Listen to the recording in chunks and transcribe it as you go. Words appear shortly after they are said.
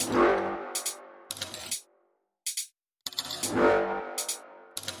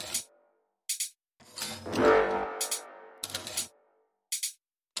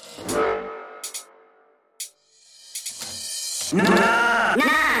As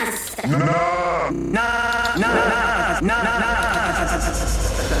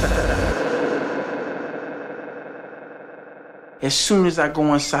soon as I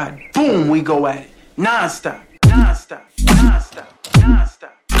go inside, boom, we go at it. Non-stop, non-stop, non-stop,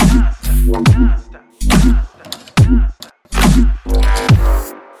 non-stop, non-stop, non-stop, non-stop,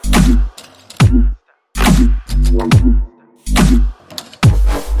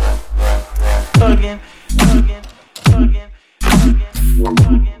 Thuggin', thuggin', thuggin', thuggin',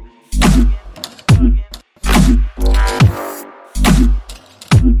 thuggin', thuggin',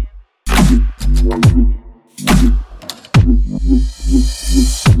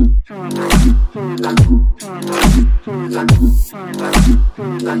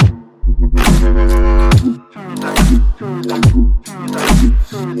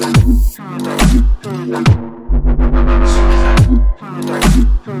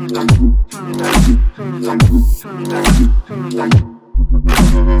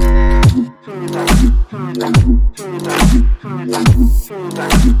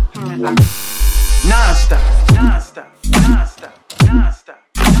 non-stop, non-stop, non-stop, non-stop,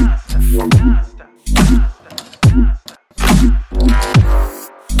 non-stop, non-stop,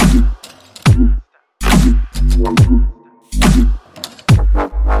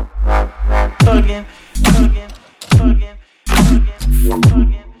 thuggin', thuggin', thuggin', thuggin',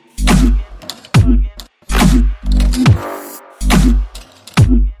 thuggin',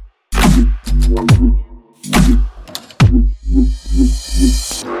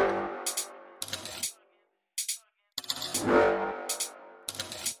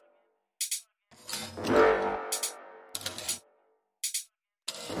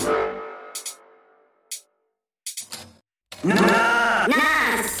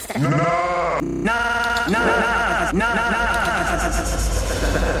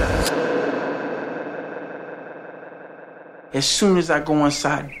 As soon as I go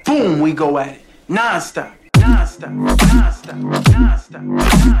inside, boom, we go at it. Non-stop, non-stop, non-stop, non-stop, non-stop,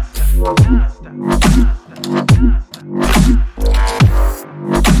 non-stop,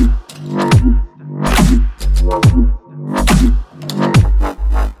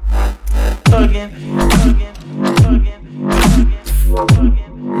 thuggin', thuggin', thuggin', thuggin',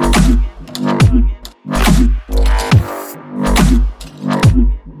 thuggin',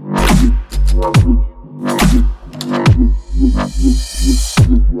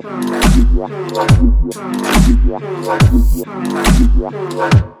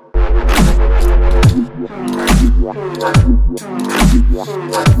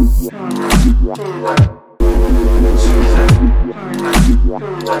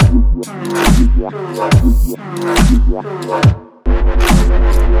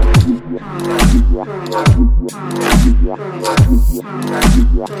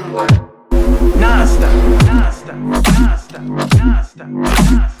 non-stop, non-stop, non-stop, non-stop, non-stop,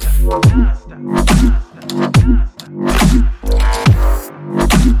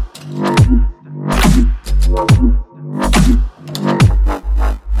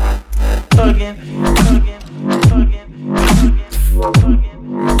 thuggin', thuggin', thuggin', thuggin', thuggin',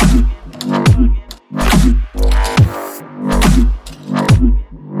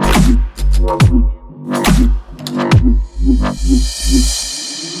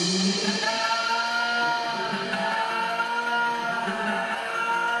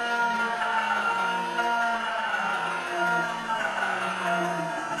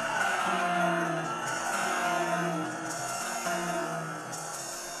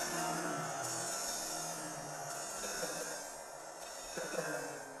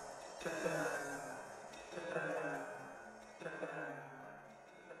 thuggin'.